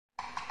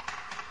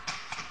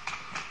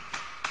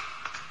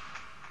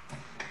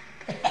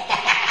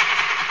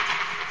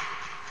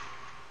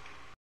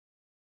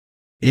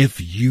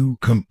If you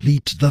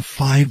complete the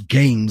 5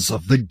 games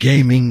of the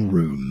gaming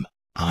room,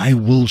 I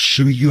will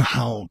show you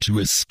how to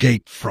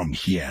escape from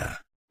here.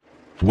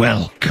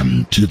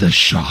 Welcome to the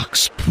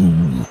Shark's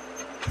Pool.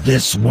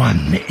 This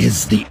one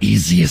is the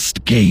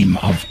easiest game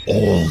of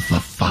all the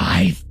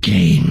 5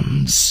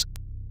 games.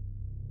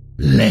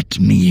 Let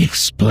me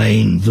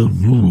explain the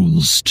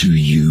rules to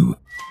you.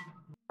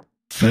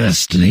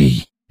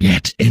 Firstly,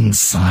 get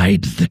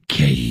inside the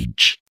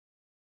cage.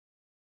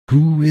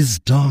 Who is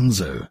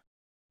Danzo?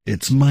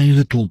 It's my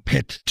little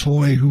pet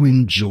toy who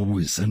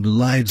enjoys and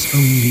lives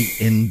only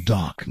in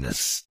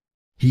darkness.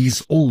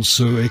 He's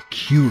also a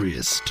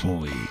curious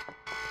toy.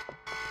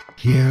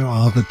 Here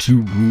are the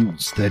 2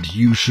 rules that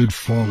you should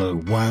follow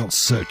while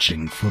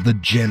searching for the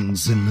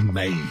gems in the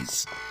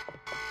maze.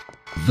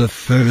 The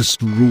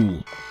first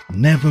rule,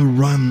 never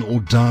run or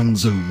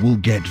Danzo will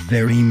get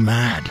very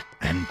mad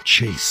and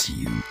chase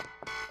you.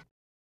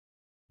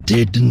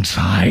 Didn't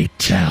I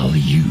tell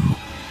you?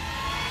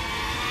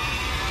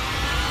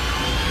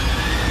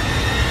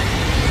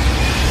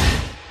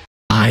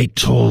 I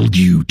told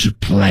you to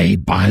play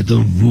by the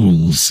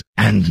rules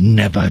and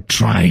never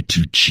try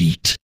to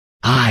cheat.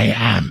 I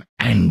am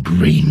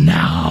angry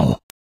now.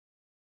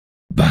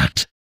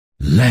 But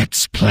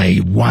let's play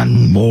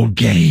one more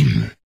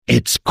game.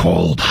 It's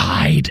called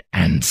hide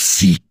and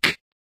seek.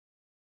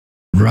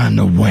 Run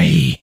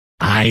away.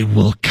 I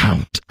will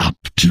count up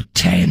to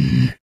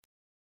 10.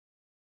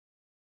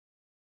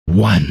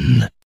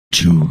 1,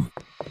 2,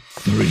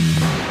 3, 4,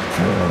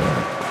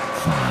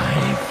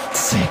 5,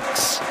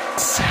 6,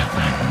 7,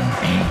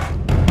 8.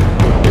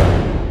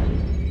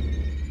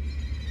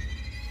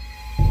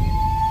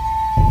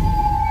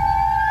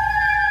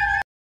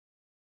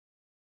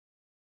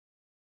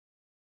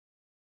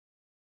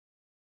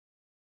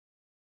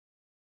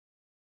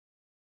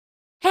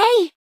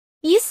 Hey,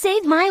 you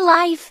saved my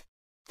life.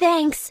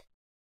 Thanks.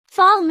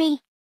 Follow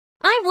me.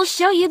 I will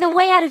show you the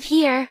way out of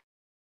here.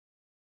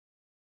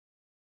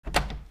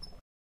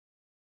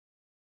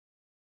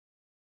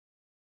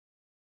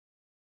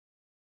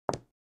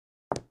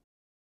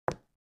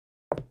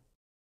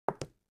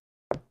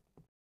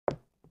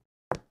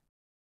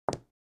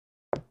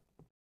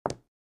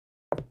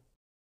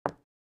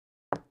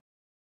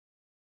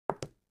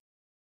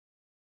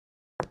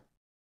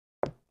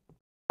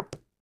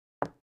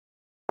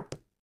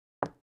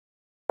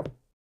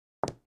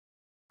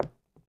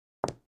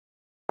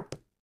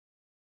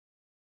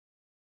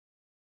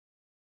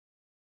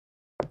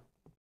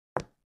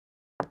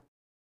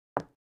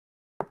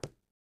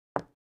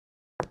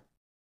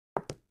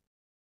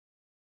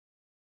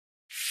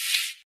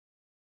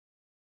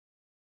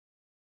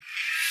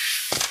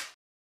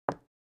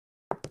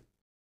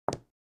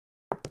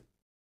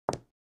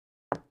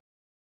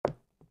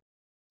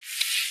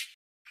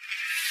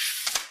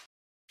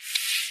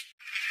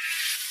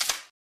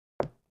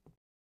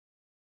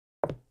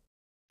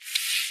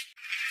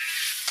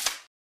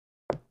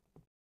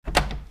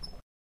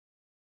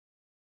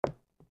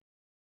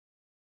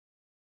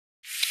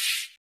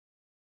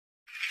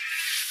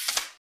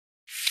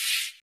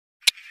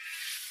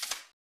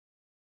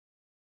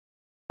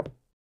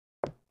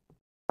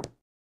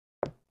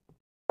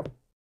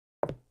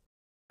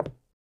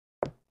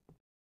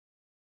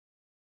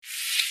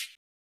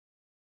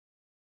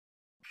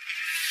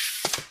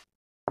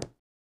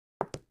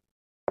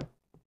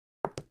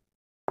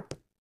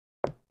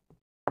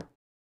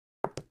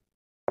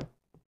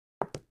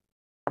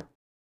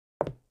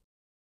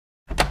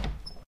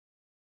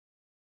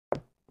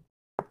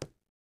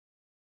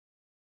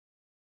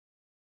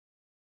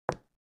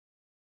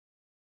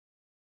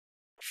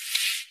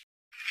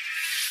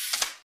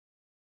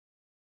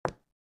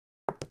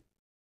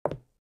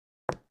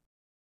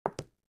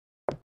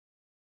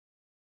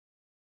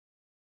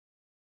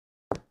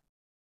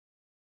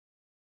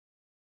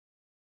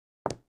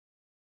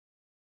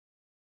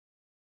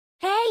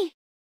 Hey,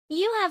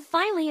 you have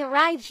finally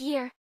arrived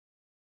here.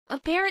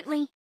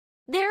 Apparently,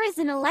 there is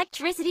an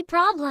electricity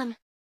problem.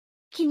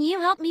 Can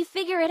you help me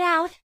figure it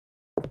out?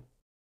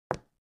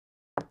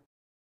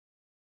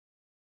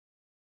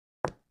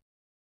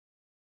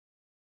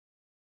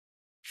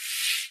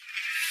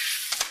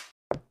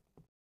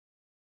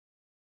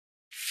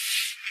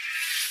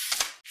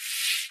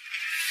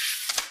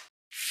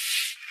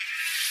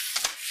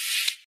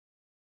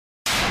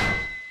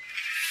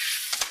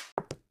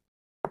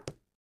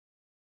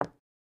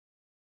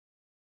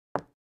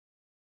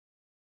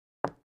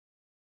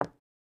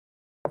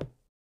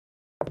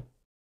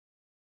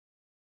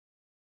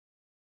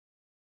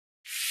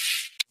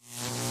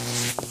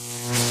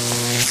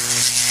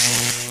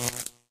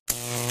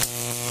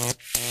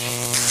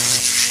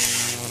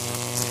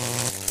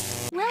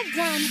 Well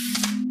done.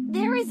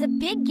 There is a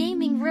big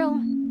gaming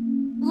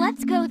room.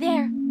 Let's go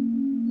there.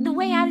 The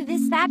way out of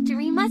this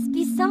factory must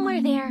be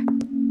somewhere there.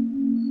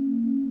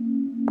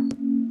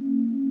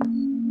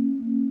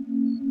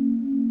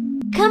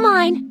 Come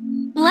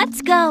on,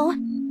 let's go.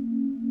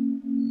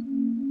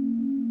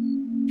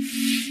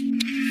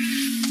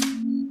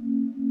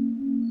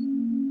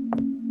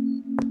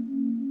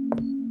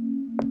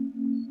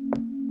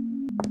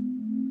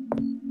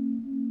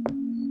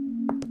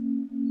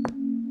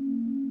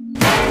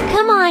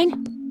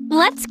 on,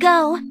 let's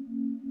go.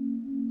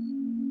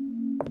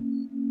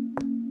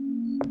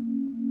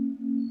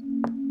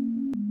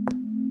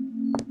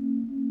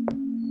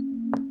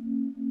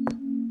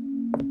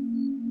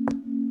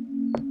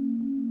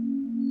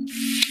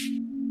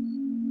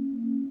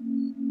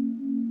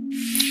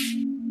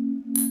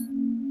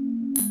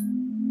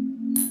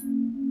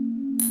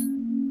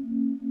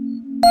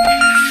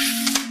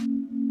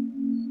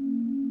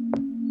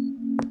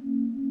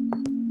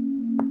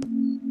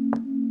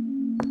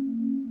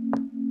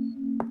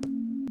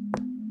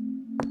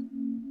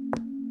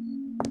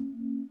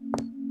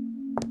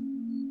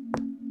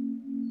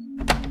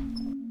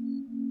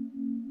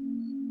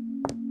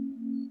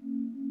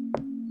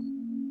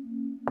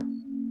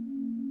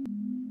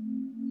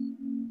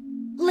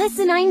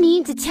 Listen, I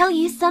need to tell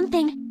you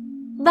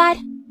something, but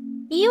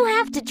you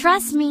have to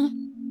trust me.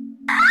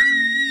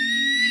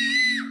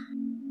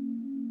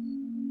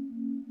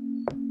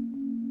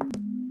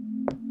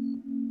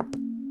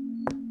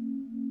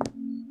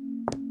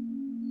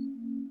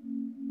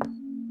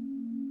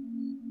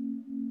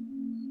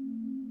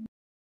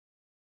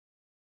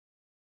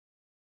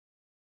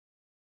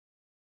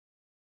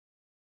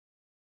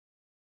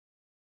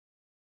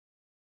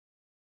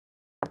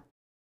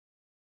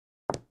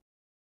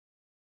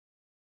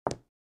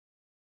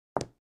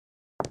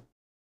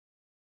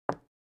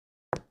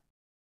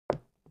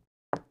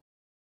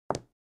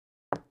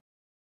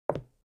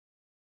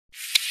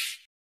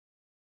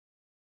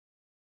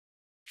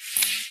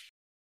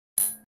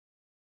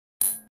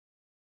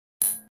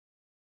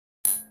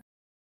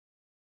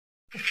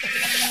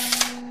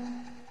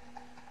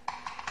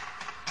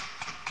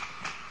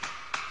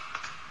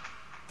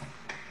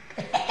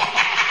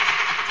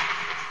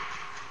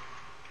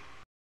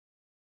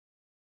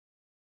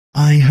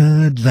 I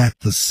heard that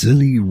the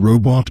silly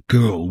robot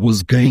girl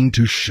was going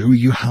to show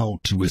you how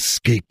to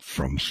escape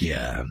from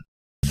here.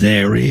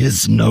 There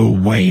is no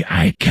way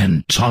I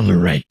can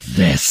tolerate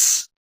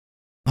this.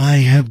 I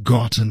have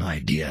got an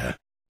idea.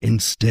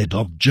 Instead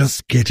of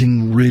just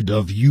getting rid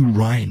of you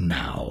right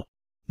now,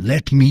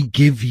 let me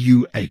give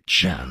you a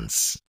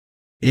chance.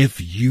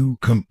 If you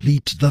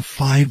complete the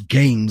 5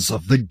 games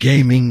of the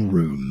gaming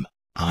room,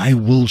 I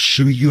will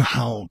show you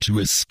how to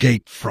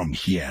escape from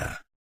here.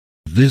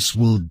 This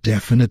will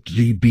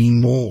definitely be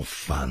more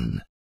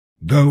fun.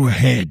 Go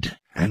ahead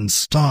and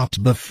start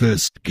the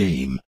first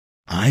game.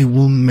 I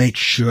will make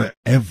sure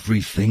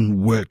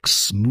everything works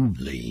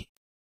smoothly.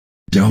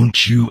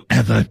 Don't you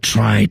ever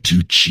try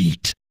to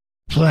cheat.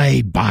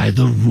 Play by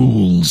the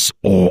rules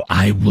or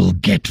I will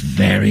get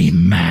very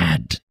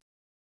mad.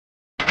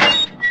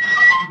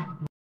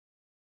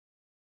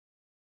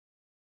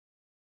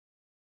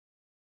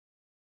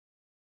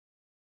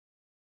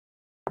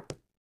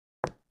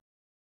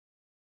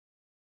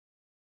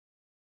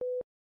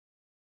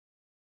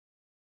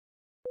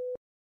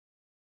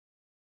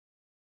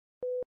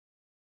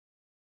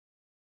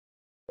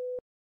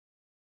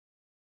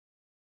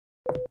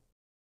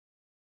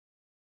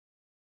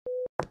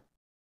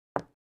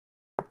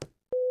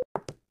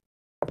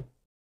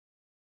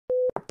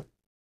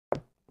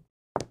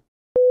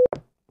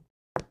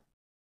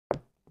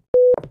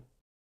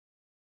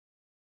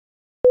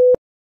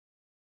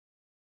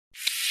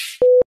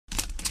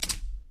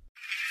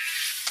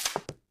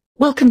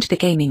 Welcome to the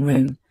gaming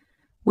room.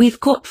 We've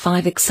got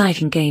 5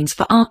 exciting games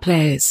for our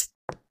players.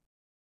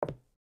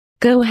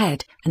 Go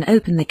ahead and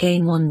open the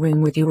Game 1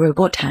 room with your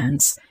robot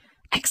hands.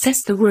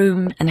 Access the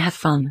room and have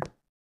fun.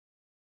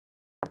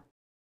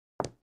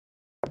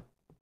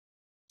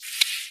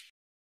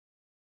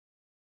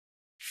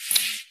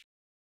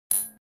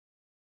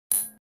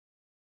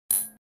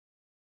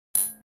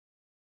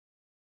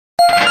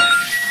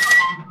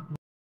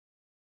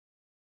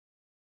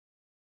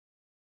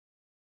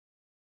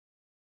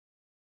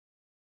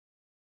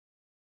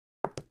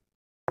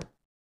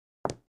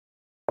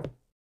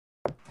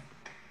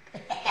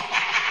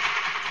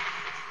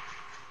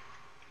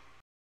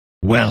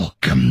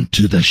 Welcome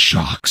to the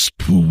Shark's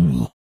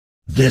Pool.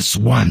 This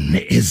one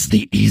is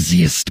the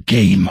easiest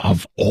game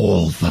of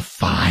all the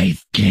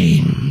 5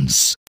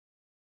 games.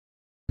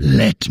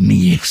 Let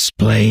me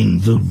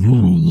explain the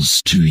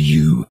rules to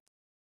you.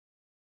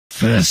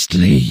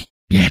 Firstly,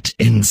 get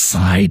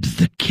inside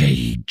the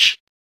cage.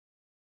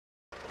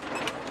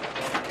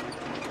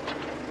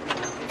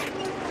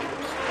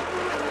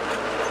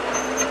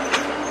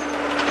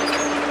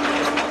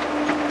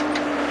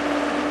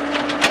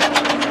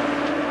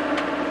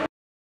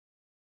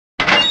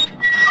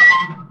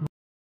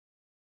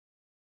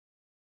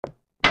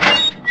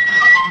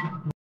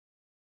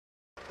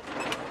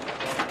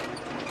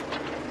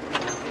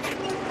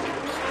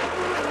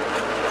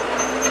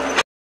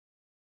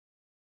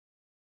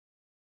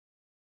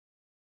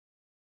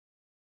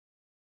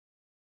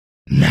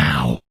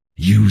 Now,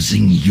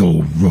 using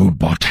your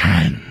robot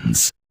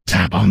hands,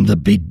 tap on the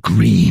big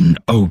green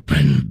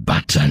open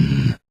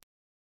button.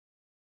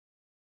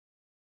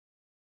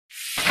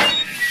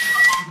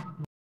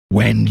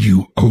 When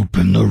you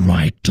open the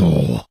right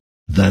door,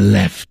 the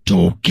left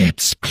door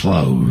gets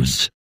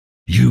closed.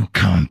 You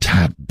can't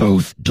have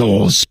both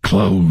doors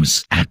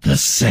close at the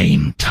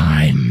same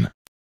time.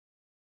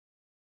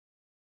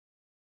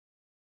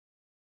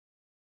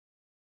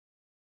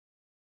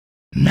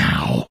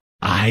 Now,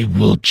 I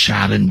will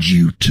challenge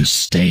you to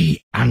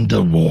stay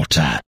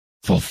underwater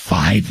for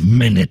 5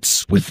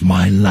 minutes with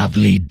my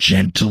lovely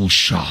gentle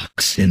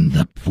sharks in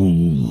the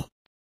pool.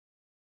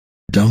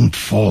 Don't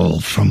fall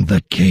from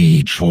the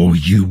cage or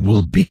you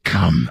will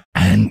become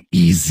an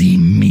easy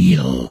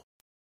meal.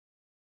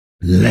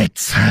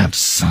 Let's have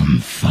some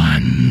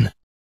fun.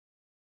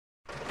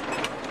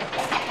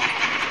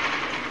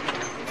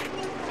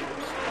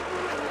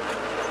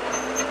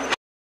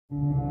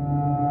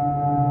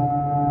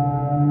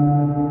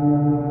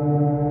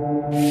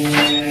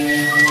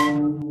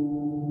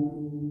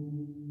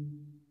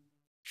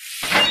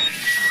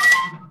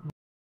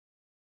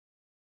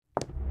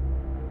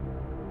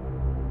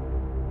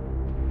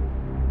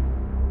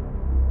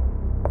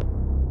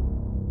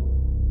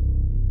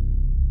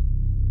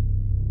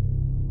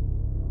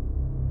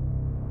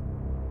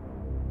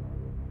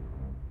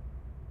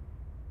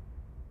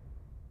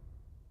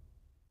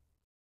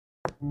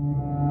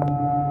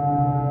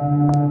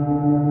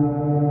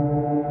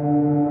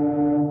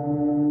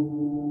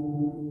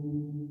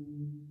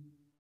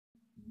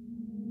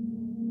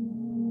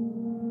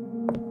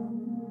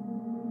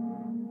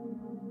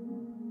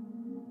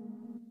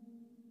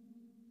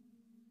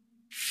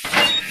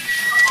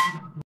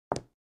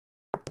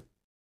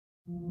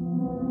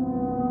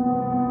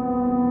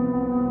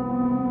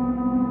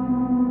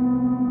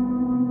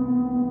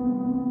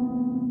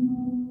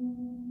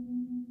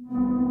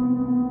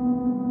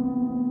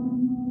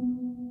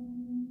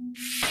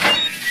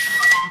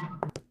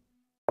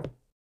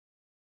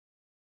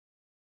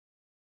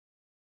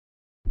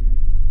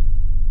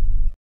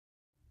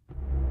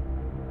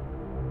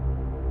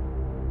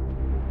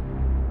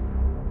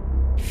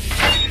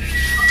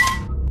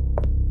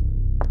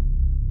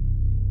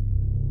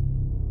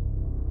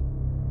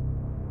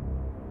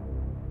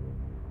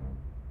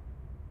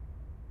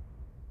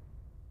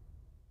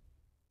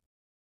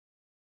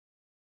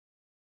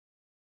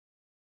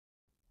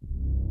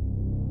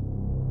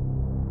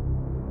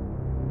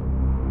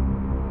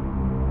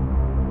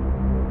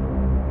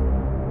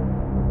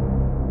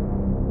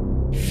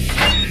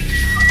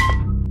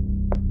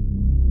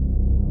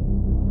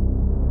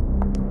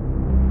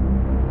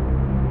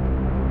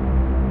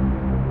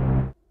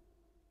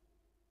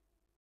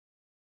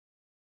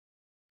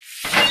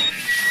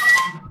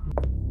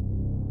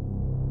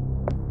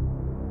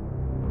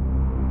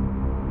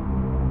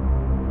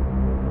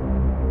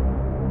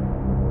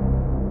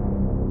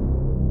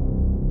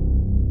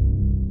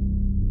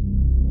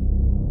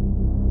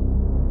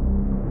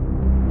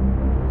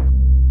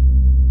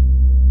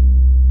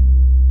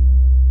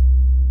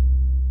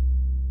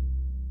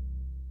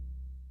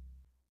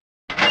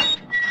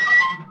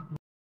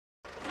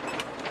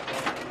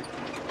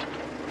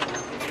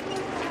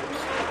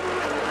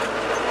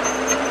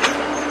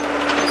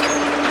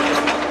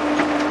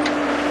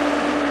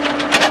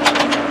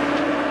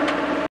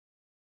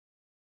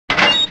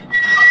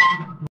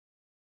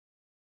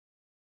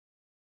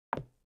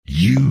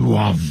 You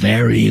are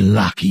very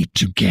lucky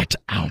to get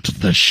out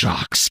of the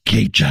shark's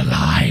cage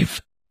alive.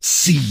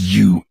 See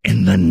you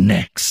in the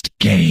next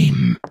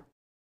game.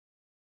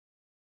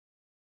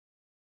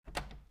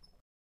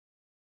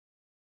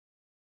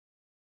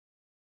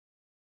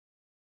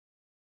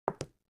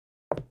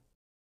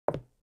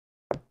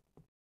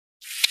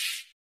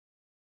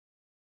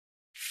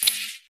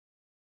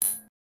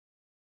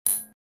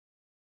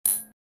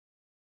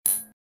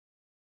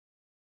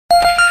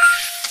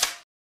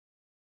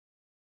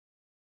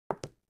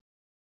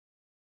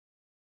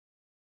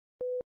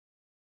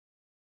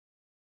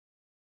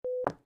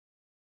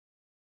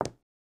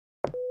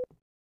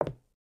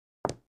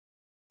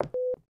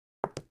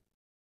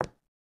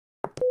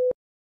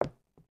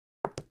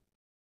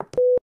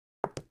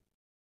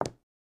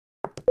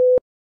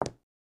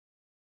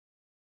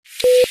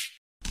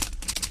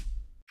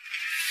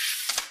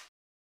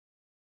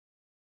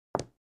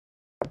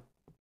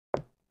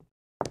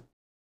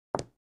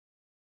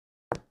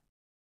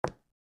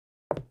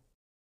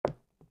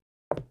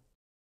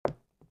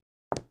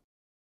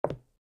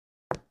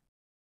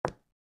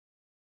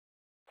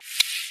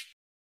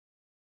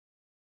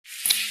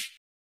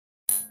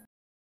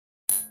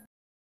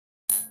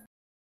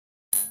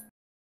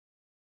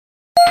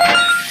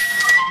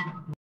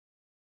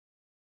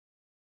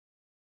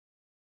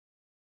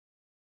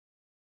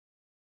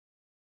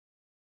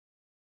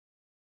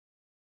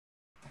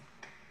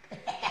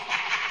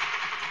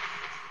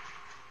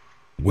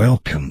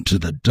 Welcome to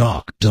the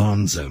Dark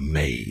Donzo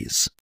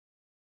Maze.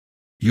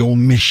 Your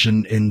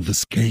mission in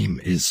this game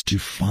is to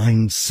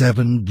find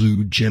 7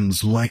 blue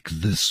gems like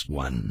this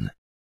one.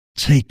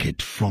 Take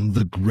it from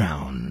the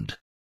ground.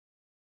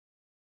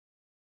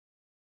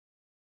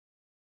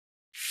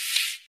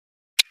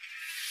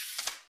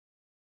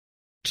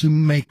 To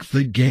make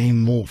the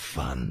game more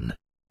fun,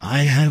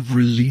 I have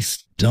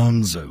released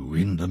Donzo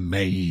in the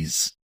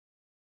maze.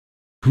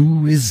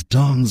 Who is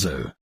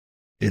Donzo?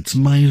 It's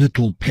my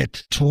little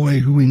pet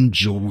toy who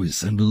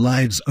enjoys and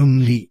lives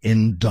only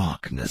in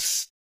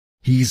darkness.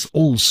 He's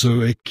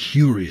also a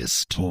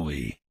curious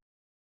toy.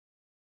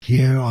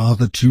 Here are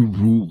the 2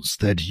 rules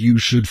that you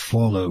should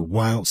follow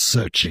while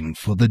searching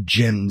for the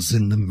gems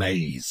in the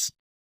maze.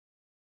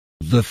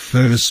 The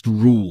first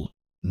rule: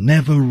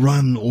 never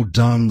run or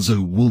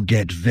Donzo will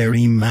get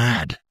very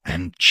mad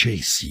and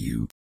chase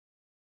you.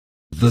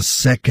 The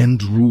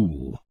second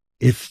rule: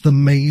 if the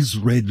maze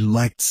red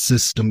light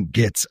system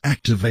gets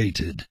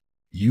activated,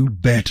 you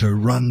better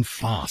run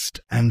fast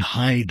and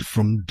hide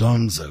from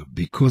Donzo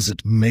because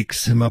it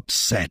makes him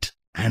upset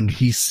and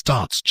he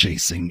starts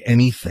chasing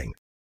anything.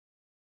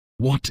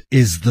 What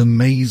is the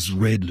maze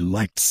red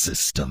light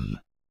system?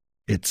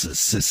 It's a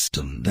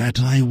system that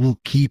I will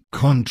keep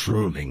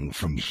controlling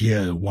from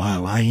here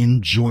while I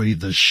enjoy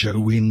the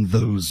show in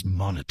those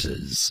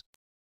monitors.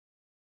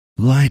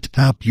 Light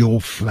up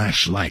your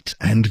flashlight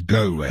and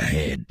go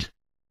ahead.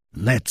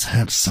 Let's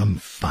have some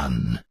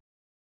fun.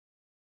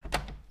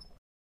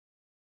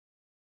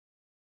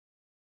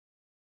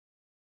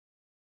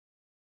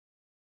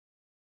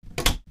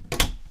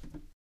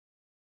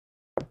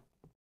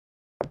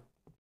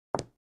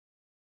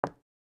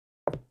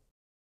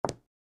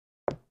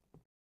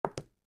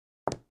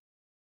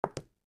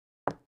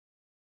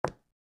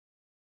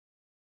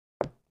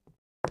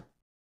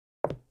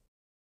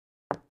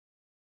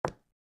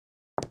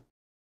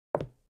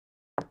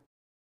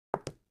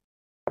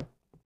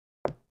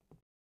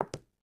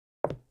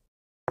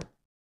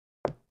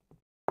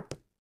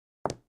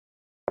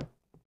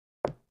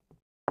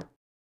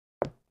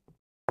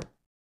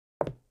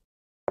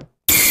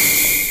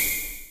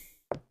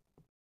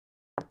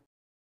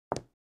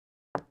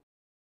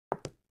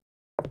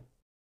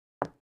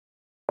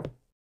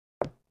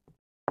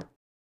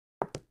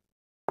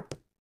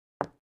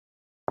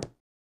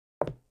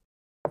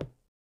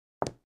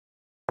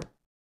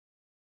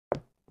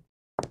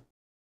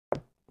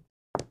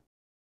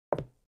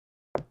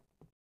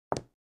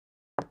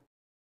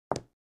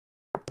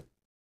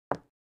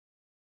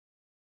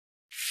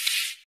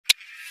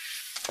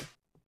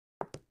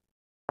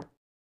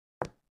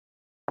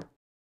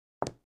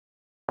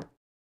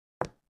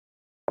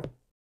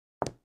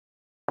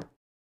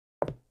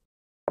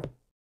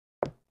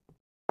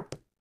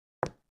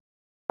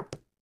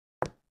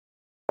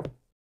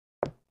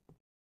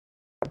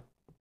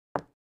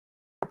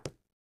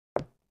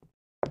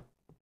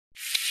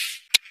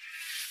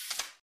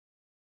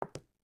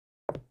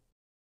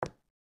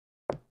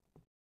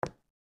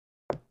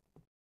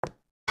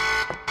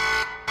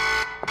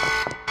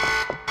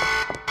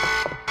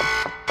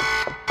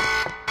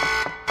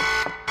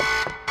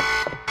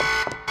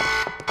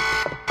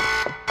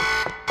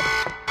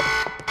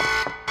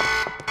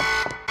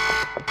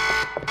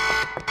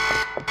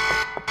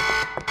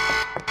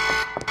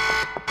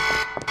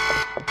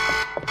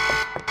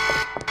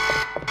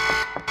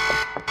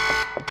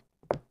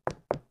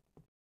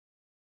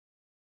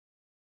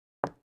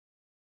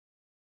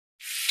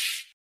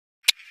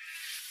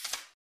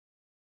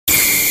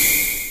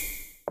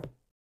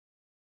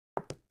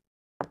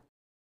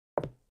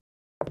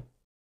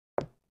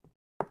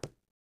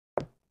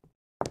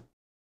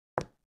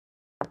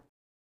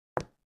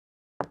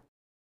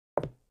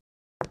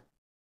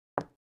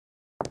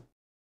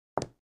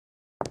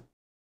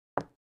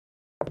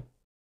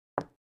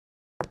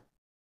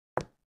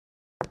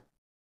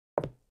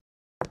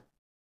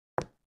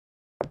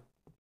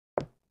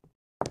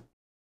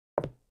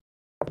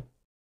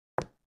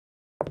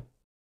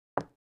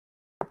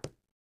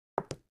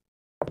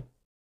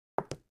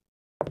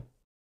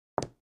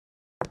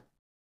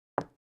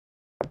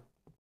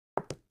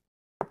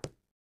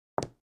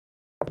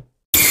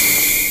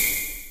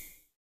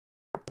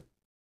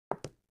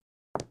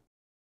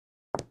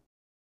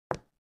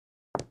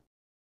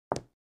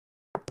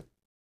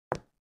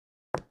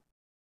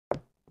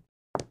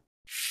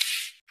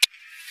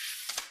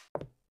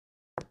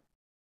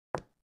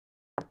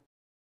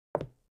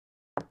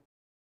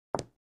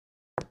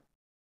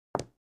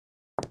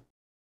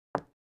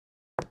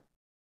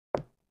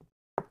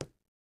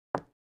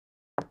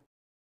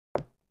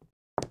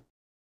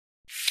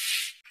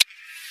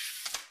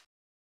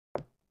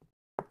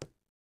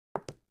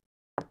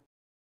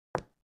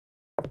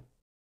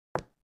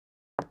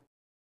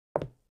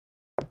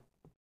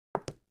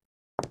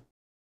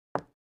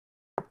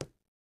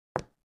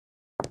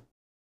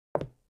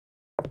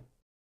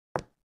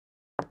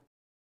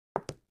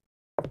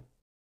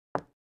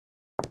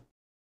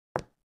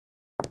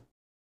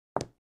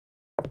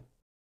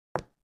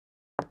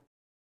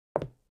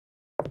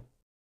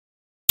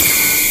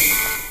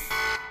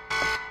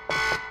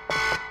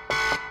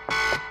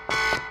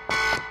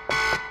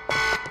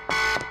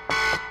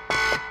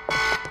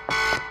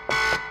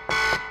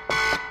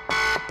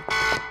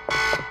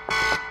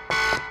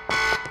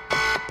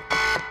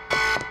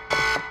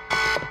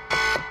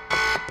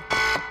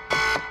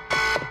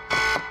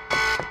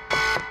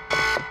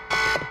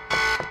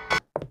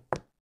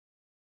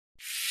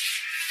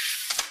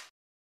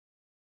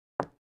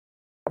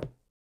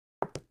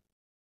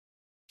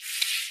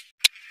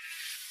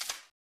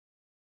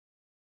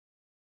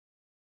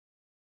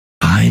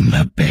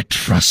 I'm a bit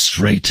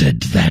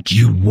frustrated that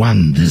you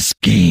won this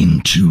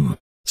game too.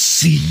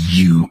 See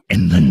you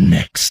in the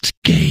next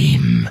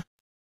game.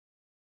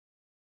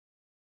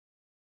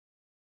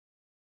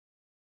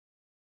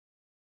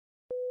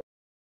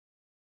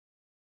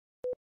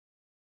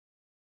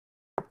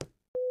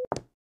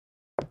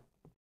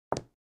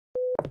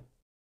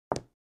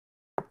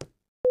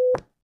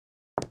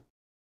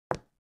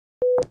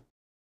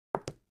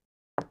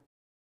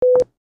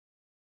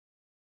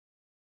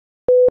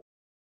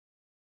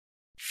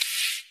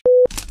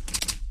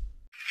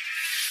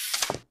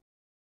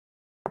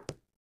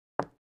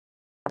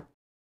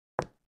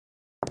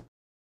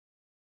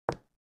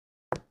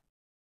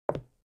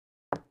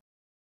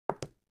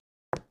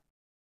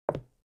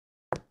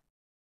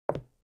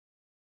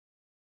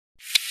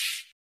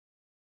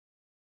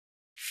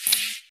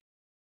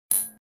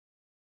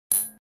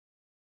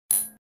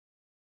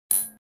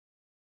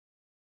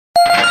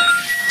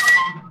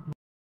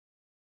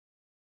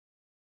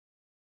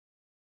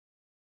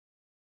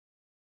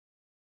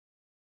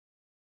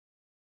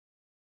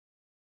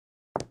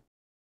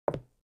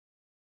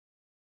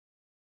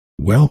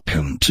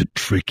 Welcome to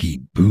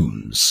Tricky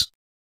Booms.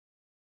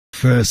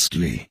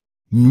 Firstly,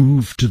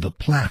 move to the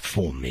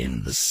platform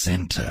in the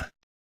center.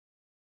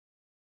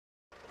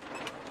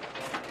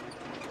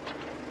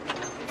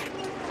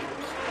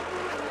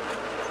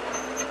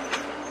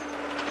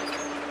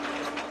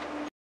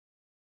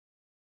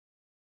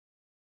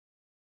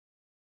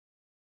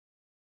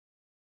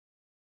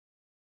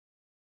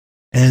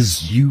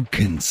 As you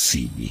can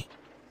see,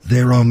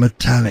 there are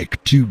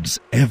metallic tubes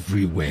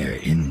everywhere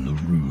in the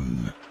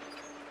room.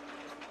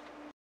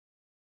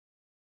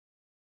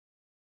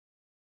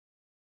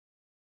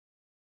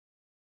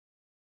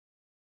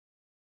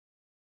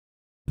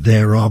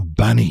 There are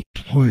bunny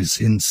toys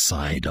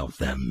inside of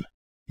them.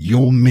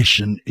 Your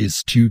mission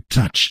is to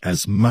touch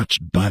as much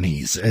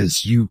bunnies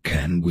as you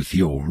can with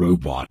your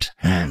robot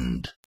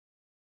hand.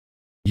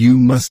 You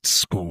must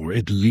score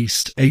at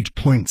least 8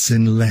 points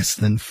in less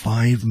than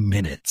 5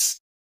 minutes.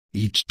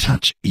 Each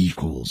touch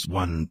equals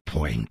 1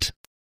 point.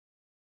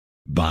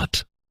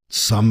 But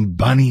some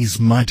bunnies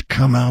might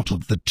come out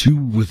of the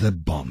tube with a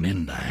bomb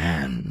in the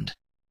hand.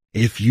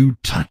 If you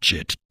touch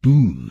it,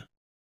 boom.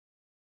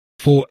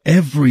 For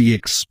every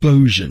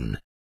explosion,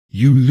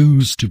 you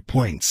lose 2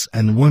 points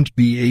and won't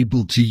be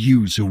able to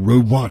use your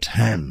robot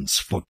hands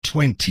for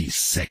 20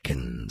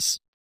 seconds.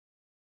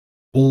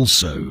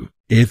 Also,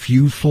 if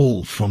you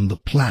fall from the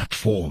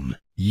platform,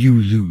 you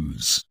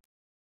lose.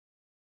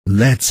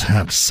 Let's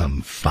have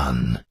some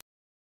fun.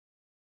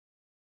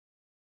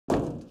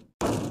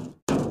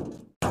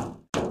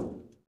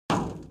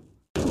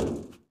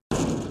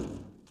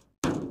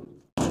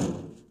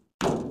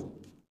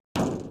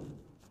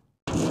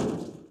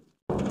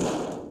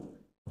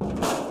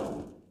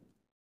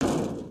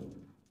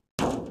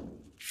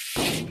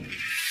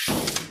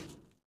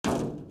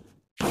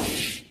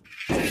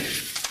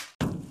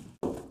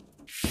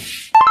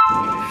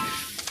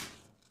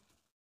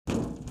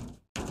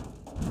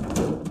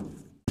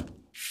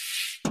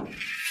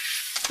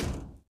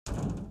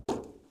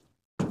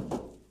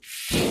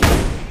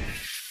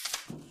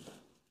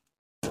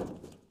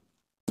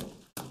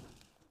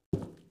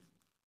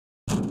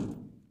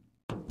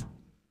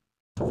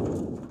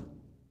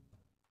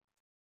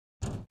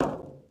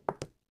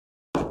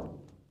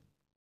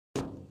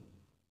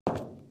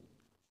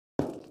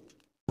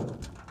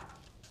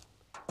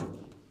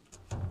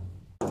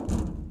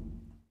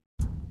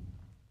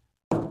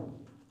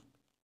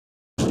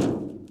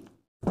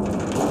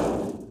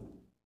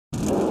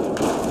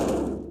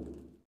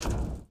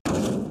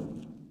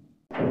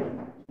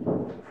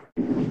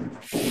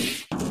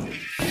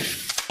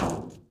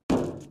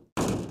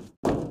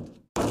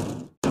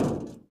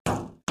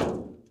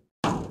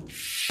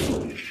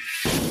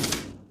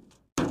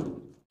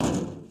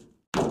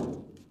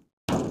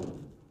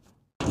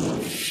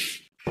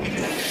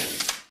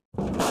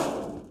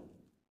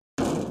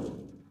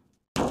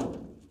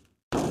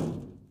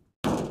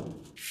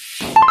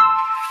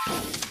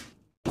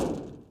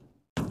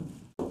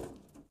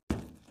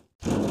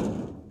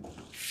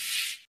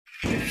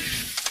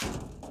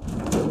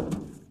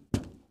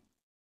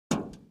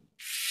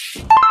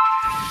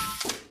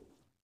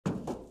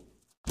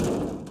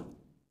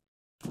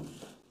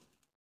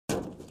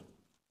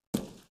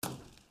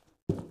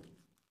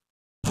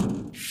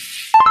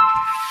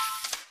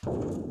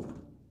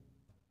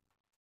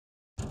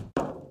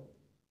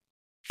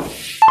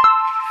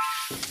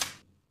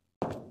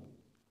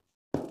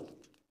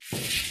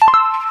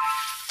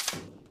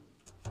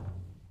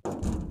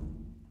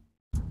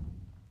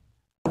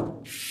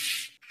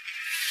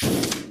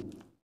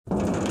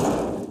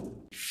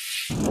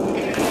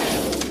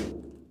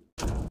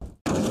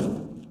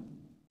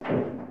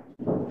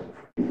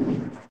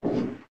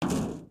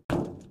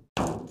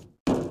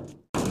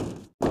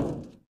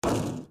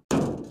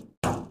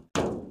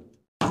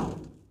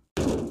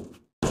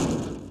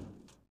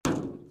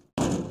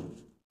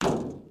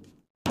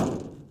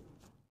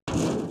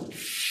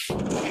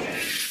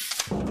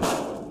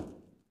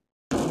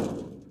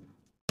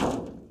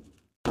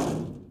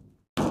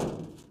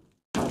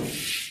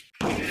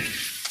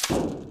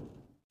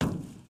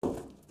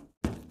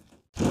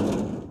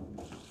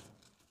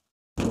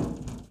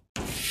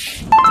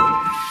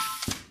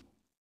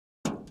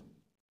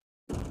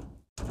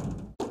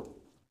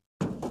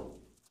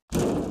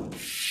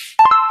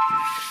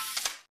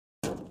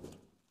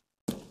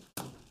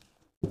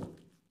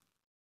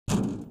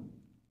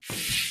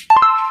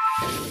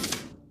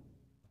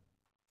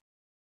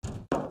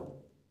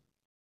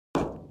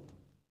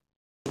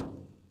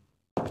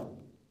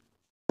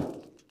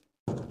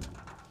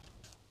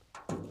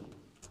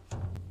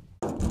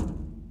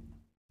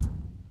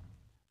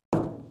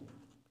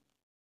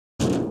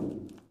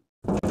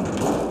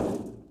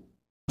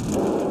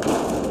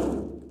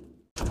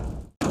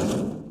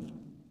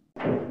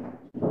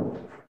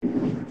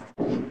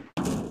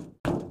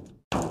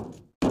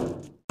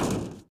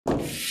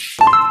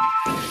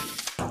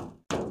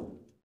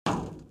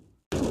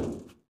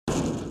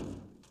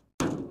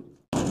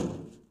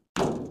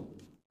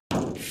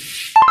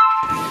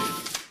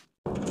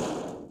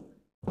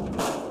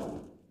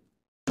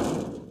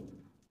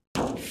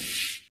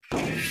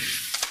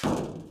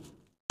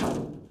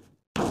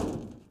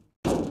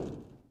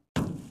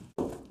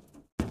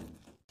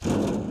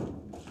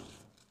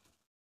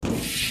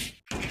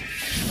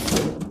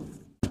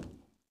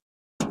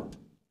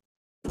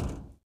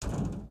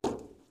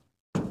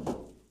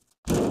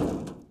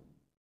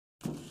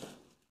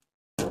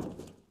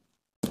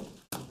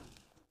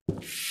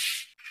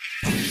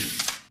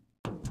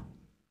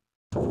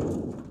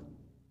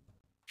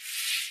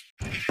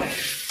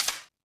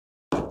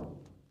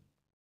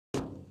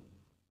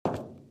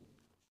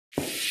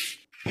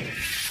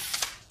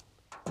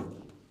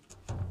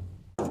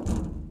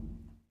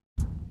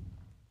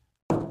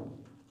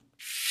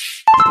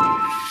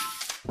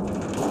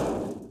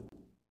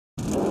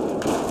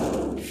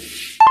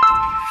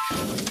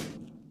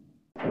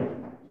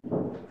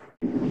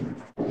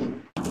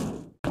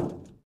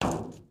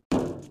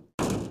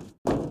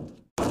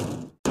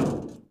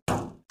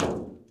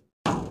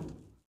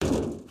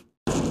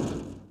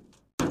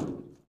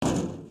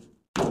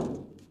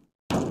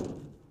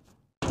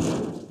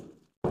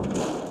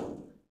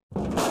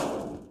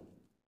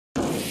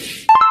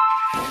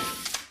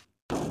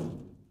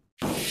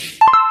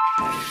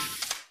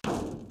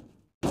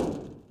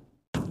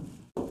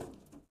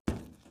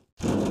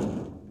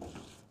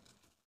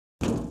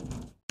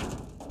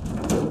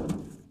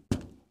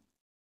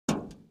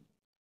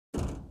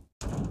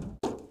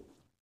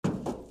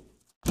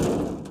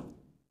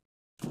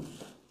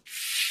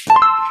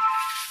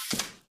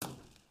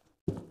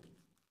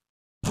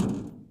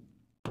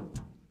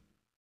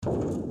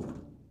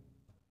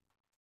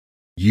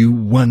 You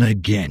won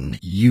again.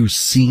 You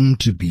seem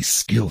to be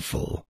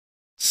skillful.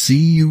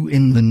 See you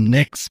in the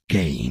next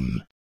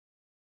game.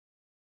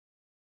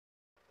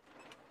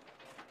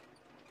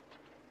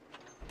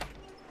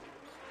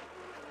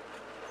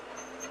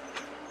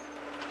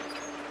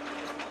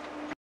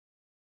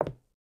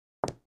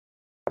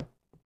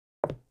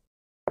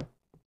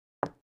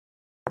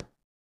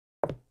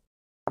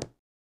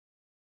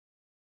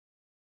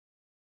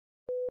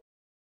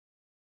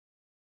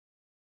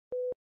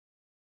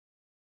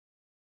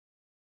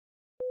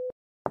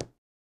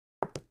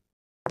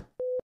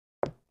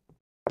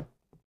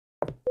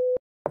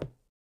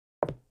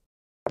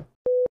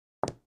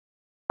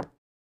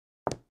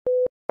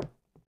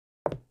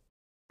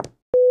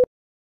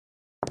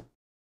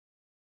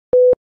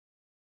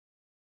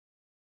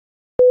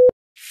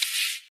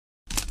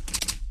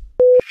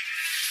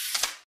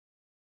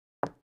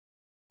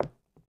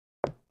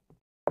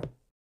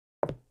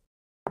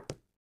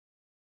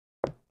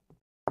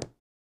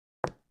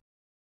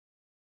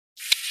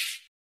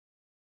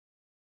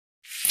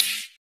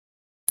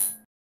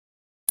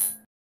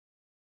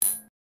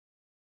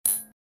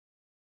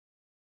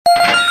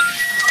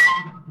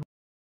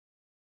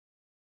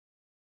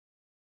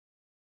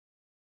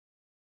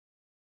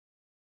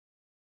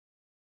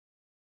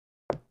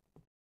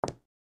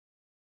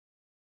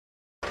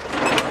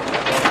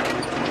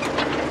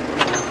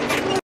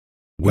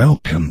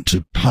 Welcome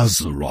to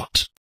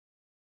Puzzlerot.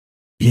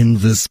 In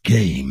this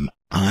game,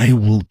 I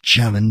will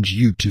challenge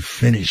you to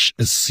finish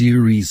a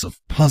series of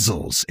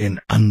puzzles in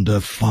under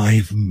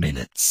 5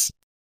 minutes.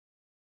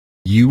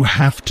 You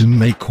have to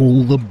make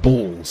all the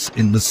balls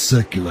in the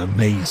circular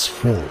maze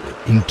fall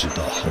into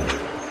the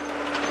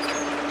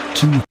hole.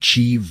 To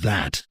achieve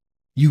that,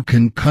 you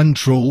can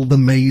control the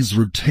maze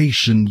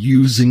rotation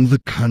using the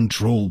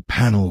control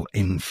panel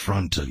in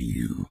front of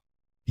you.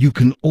 You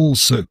can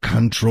also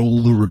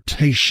control the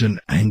rotation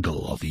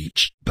angle of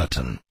each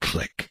button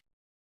click.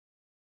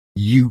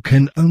 You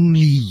can only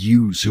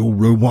use your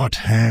robot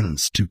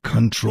hands to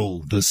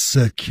control the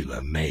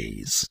circular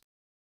maze.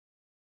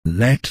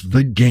 Let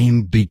the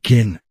game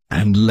begin,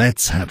 and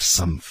let's have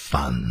some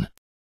fun.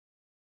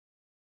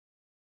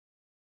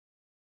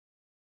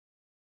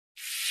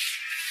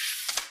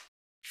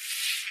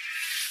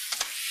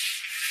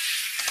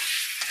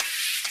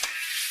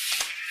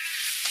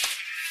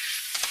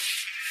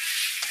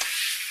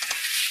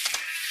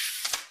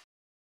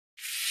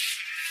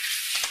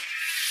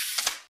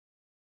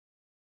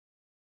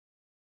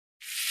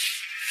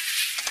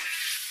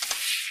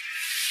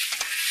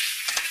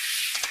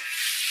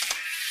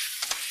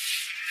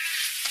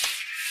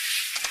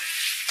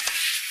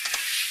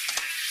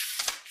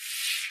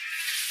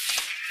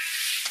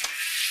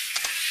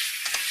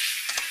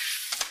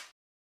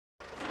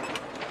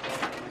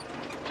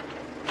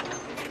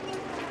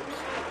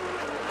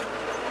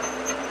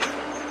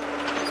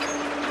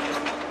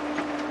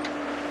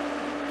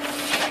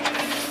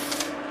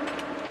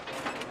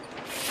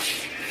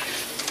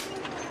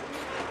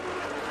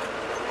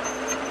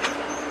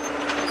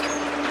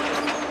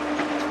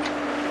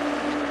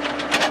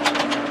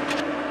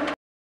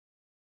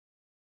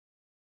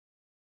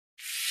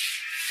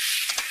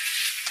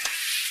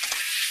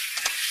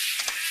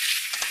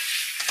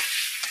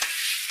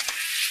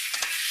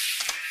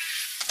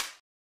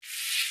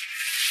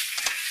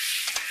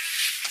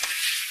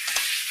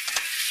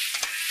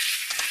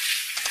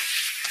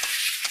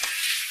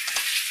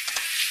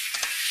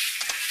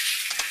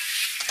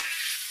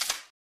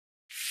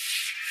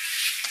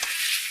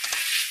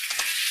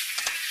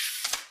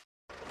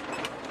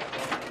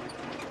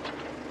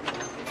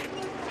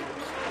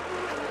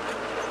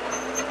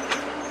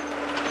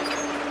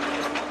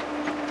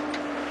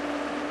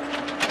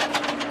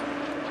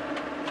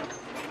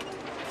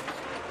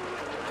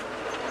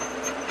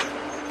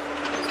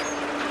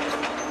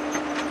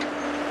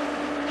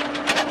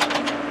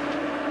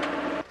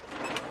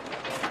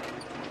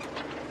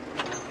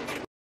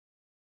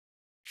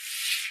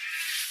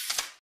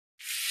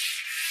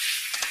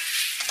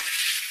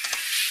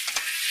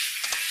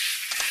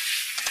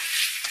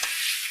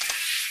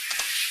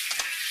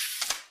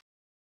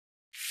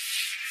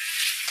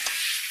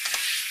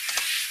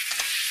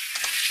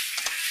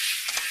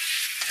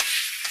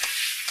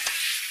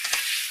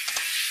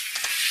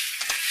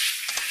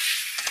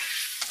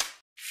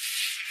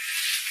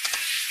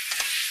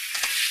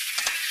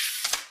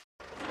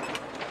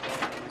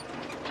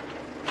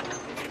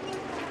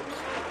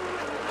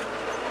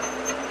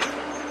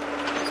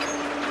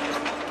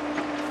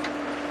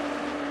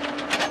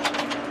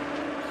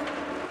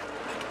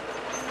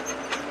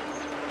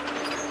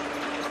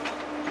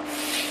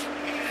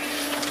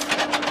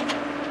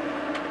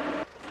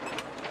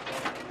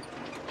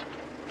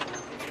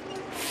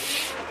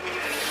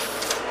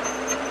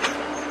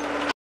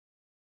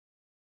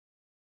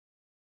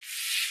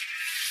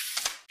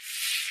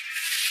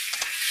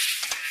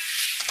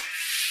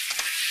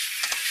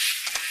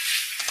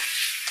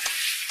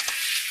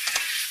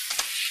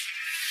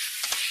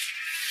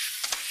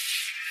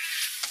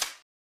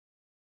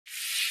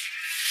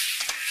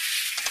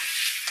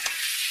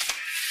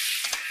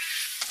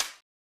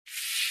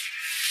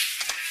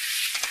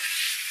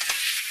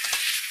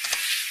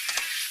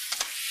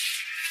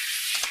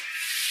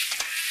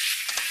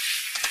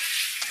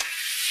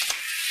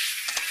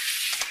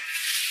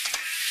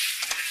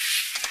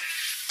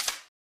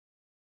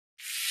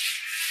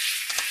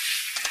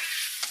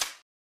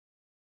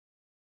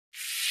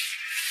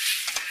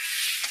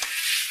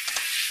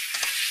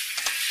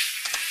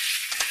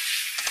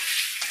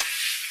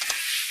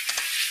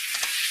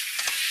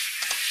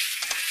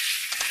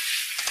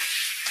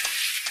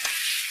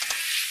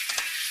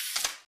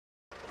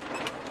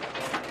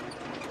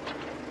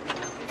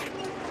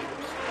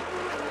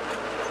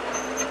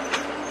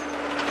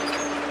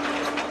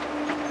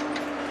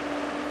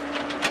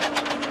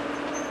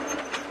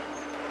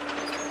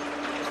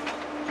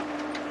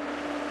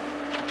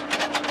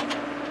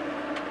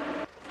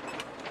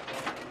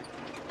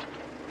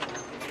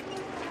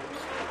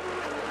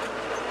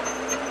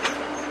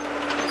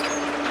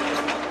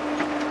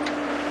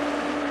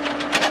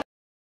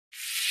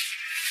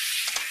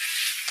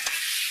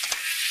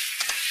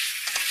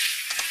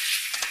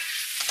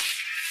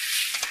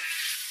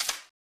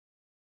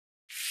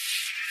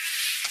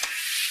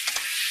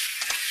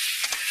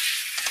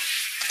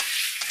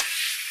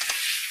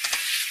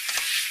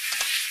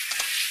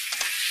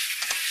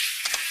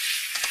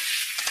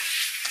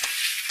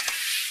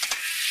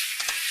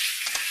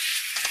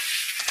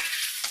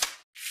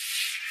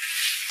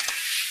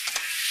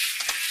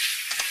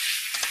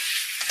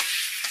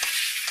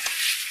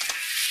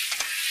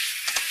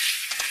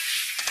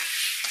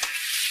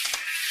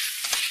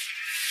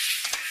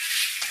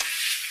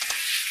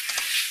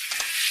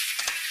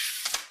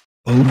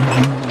 Oh, you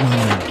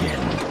won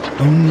again.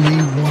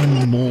 Only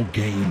one more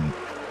game.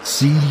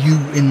 See you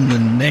in the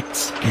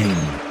next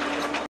game.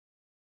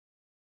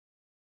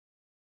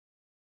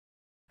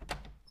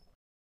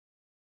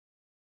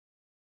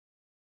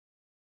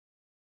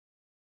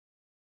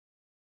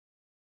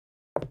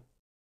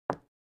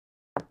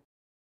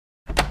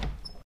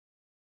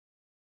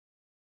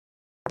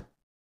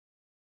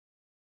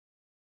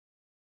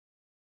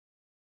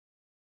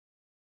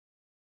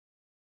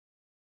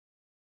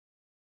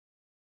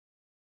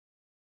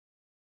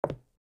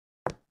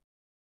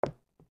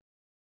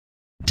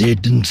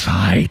 Didn't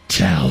I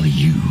tell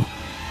you?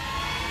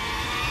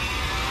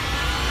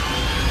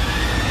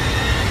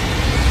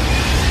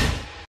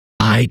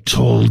 I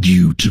told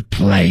you to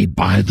play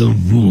by the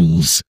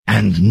rules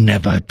and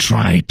never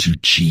try to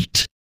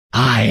cheat.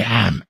 I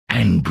am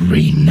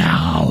angry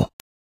now.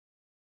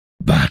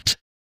 But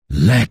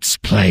let's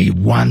play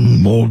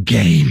one more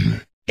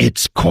game.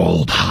 It's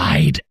called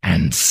hide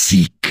and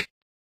seek.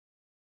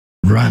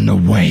 Run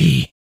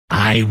away.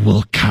 I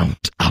will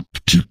count up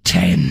to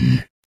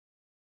 10.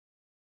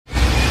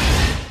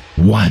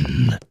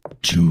 1,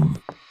 2,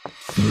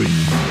 3, 4,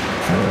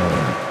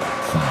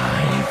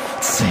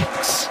 5,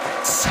 6,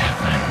 7,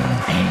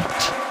 8,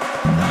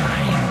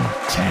 9,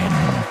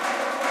 10.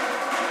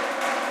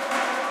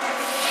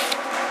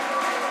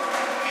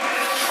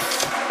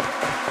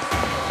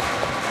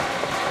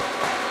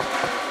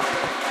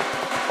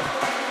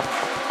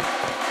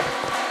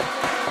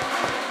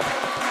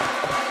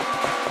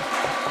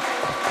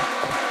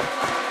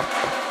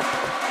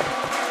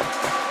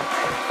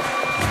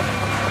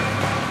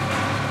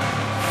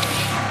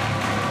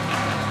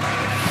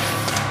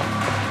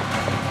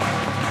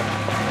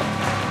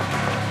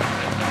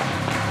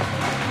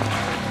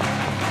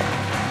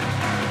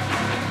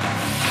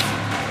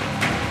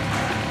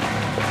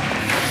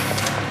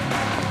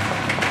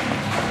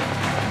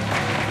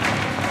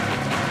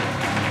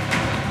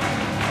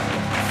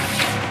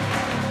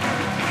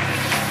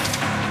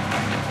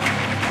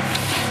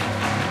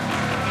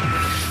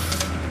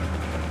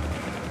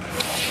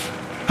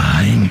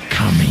 I'm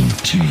coming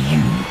to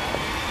you.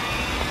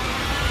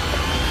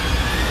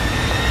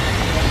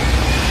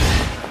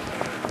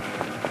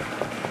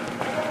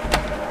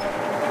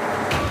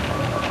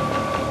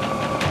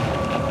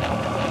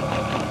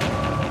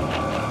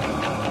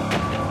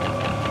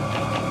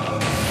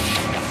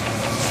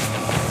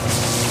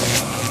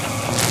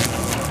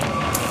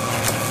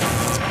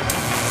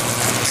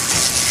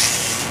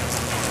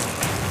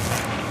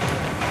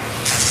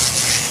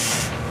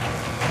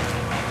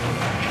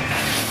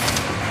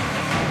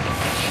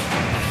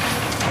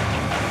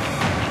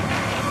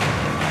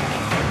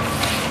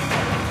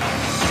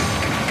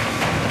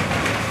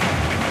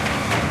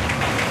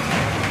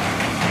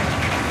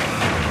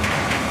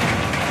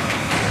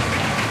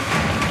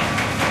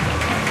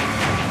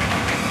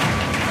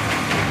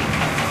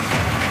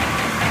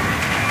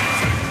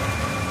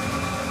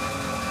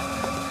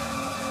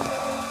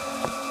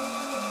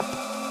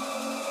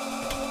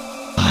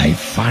 I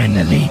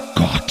finally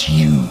got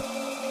you.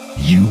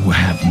 You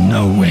have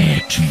nowhere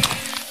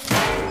to...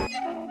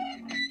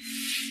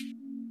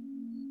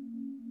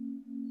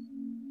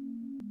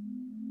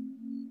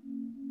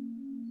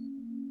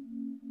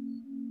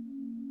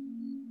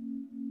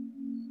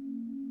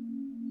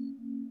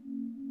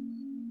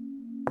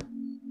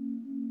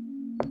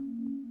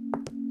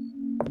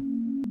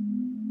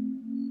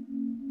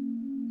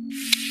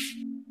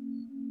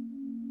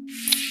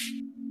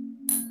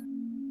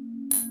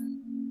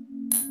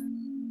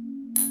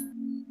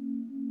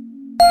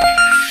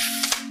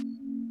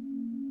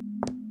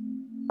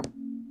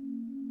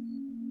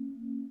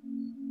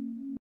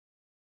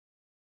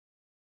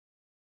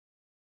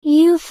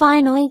 You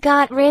finally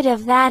got rid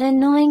of that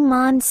annoying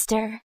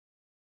monster.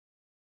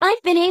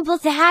 I've been able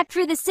to hack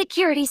through the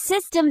security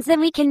systems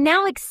and we can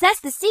now access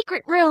the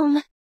secret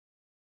room.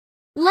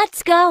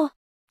 Let's go.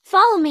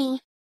 Follow me.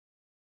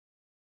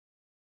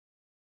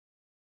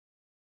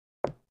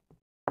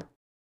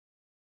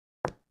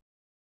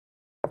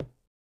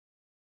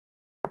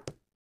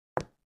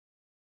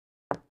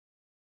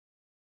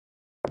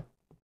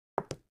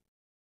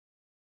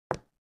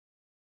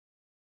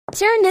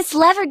 Turn this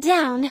lever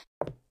down.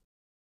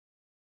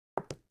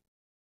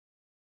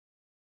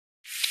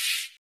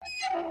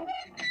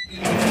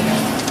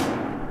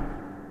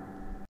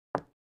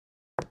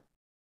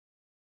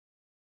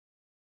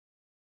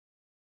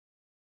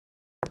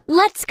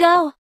 Let's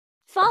go.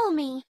 Follow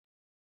me.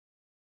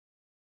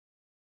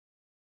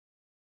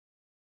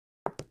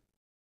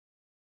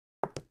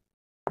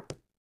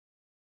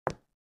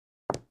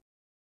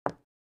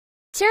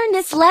 Turn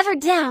this lever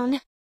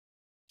down.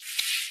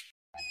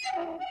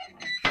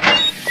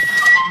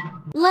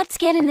 Let's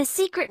get in the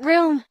secret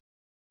room.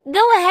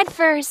 Go ahead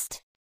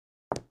first.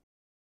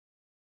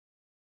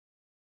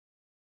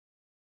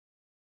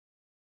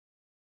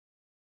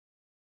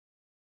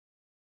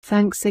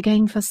 Thanks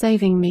again for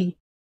saving me.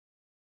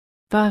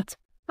 But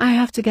I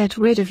have to get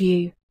rid of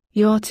you.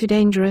 You're too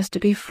dangerous to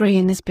be free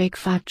in this big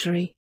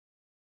factory.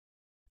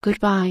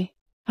 Goodbye.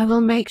 I will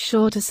make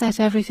sure to set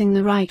everything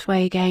the right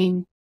way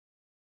again.